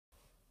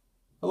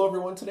Hello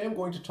everyone, today I'm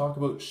going to talk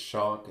about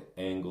shock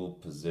angle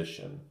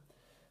position.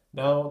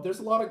 Now, there's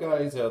a lot of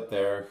guys out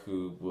there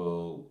who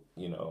will,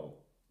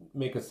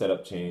 make a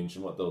setup change,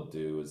 and what they'll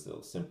do is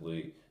they'll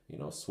simply,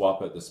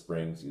 swap out the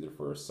springs either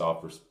for a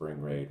softer spring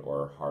rate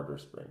or a harder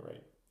spring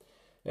rate.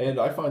 And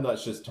I find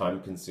that's just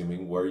time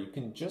consuming where you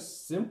can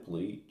just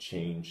simply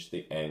change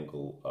the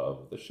angle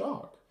of the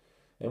shock.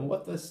 And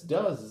what this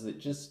does is it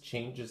just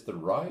changes the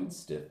ride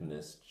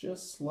stiffness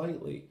just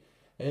slightly.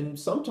 And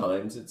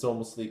sometimes it's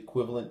almost the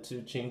equivalent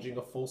to changing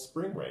a full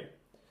spring rate.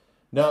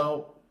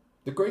 Now,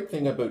 the great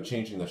thing about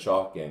changing the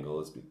shock angle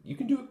is you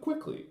can do it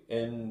quickly,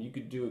 and you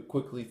could do it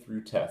quickly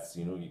through tests.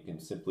 You can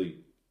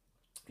simply,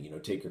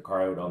 take your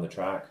car out on the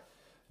track,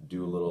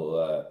 do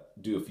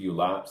a few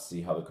laps,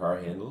 see how the car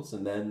handles,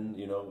 and then,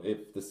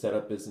 if the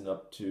setup isn't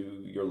up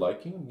to your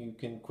liking, you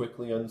can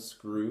quickly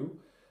unscrew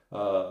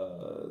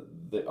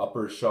the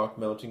upper shock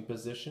mounting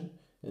position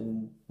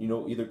and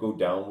either go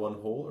down one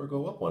hole or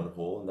go up one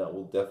hole, and that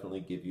will definitely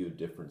give you a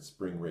different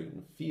spring rate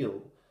and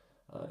feel,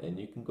 and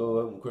you can go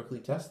out and quickly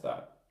test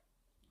that.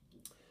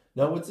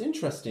 Now what's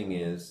interesting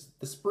is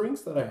the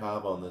springs that I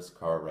have on this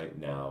car right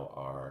now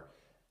are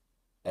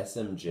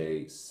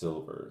SMJ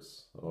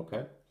silvers.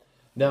 Okay,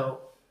 now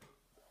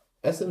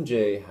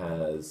SMJ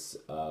has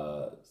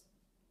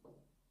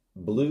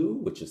blue,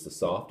 which is the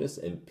softest,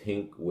 and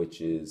pink, which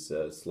is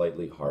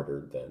slightly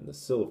harder than the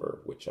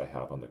silver, which I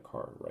have on the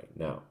car right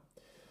now.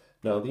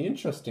 Now, the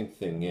interesting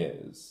thing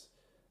is,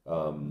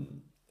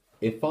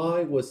 if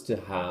I was to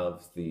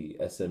have the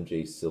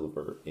SMJ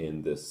silver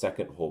in the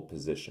second hole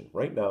position,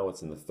 right now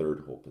it's in the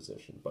third hole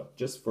position, but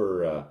just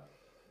for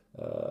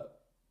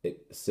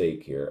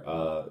sake here,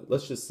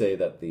 let's just say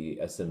that the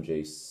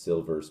SMJ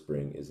silver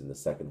spring is in the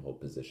second hole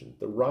position.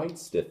 The ride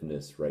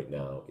stiffness right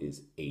now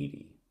is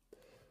 80.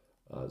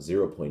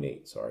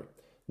 0.8, sorry.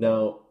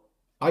 Now,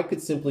 I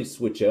could simply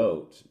switch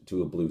out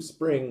to a blue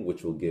spring,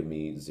 which will give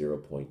me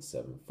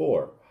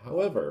 0.74.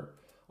 However,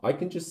 I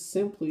can just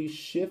simply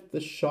shift the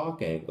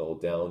shock angle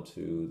down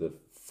to the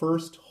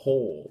first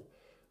hole,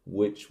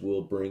 which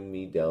will bring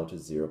me down to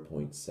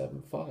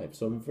 0.75.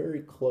 So I'm very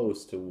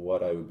close to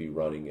what I would be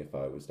running if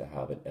I was to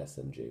have an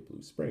SMJ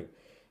blue spring.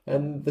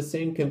 And the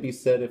same can be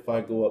said if I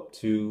go up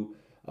to,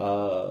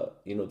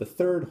 the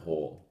third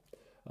hole.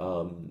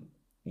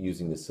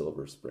 Using the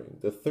silver spring.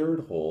 The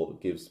third hole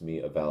gives me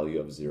a value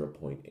of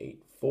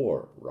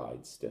 0.84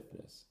 ride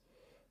stiffness.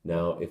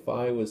 Now, if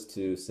I was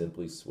to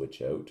simply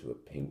switch out to a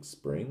pink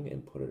spring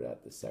and put it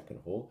at the second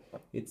hole,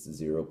 it's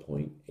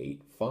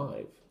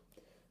 0.85.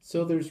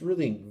 So there's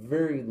really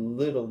very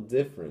little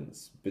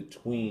difference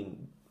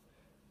between,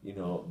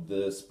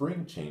 the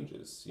spring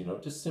changes.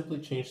 Just simply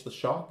change the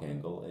shock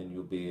angle and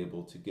you'll be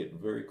able to get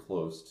very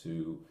close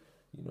to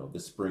the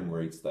spring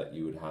rates that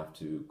you would have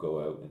to go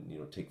out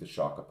and take the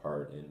shock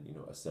apart and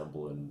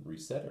assemble and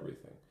reset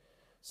everything.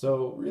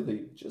 So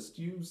really, just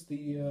use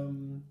the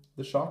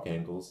shock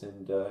angles,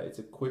 and it's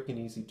a quick and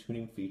easy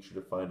tuning feature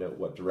to find out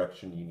what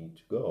direction you need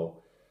to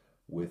go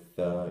with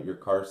your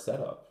car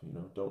setup.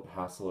 Don't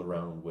hassle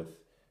around with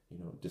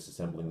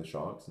disassembling the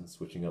shocks and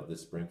switching out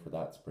this spring for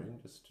that spring.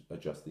 Just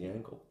adjust the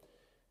angle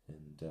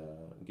and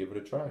give it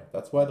a try.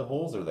 That's why the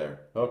holes are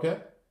there. Okay,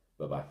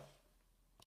 bye bye.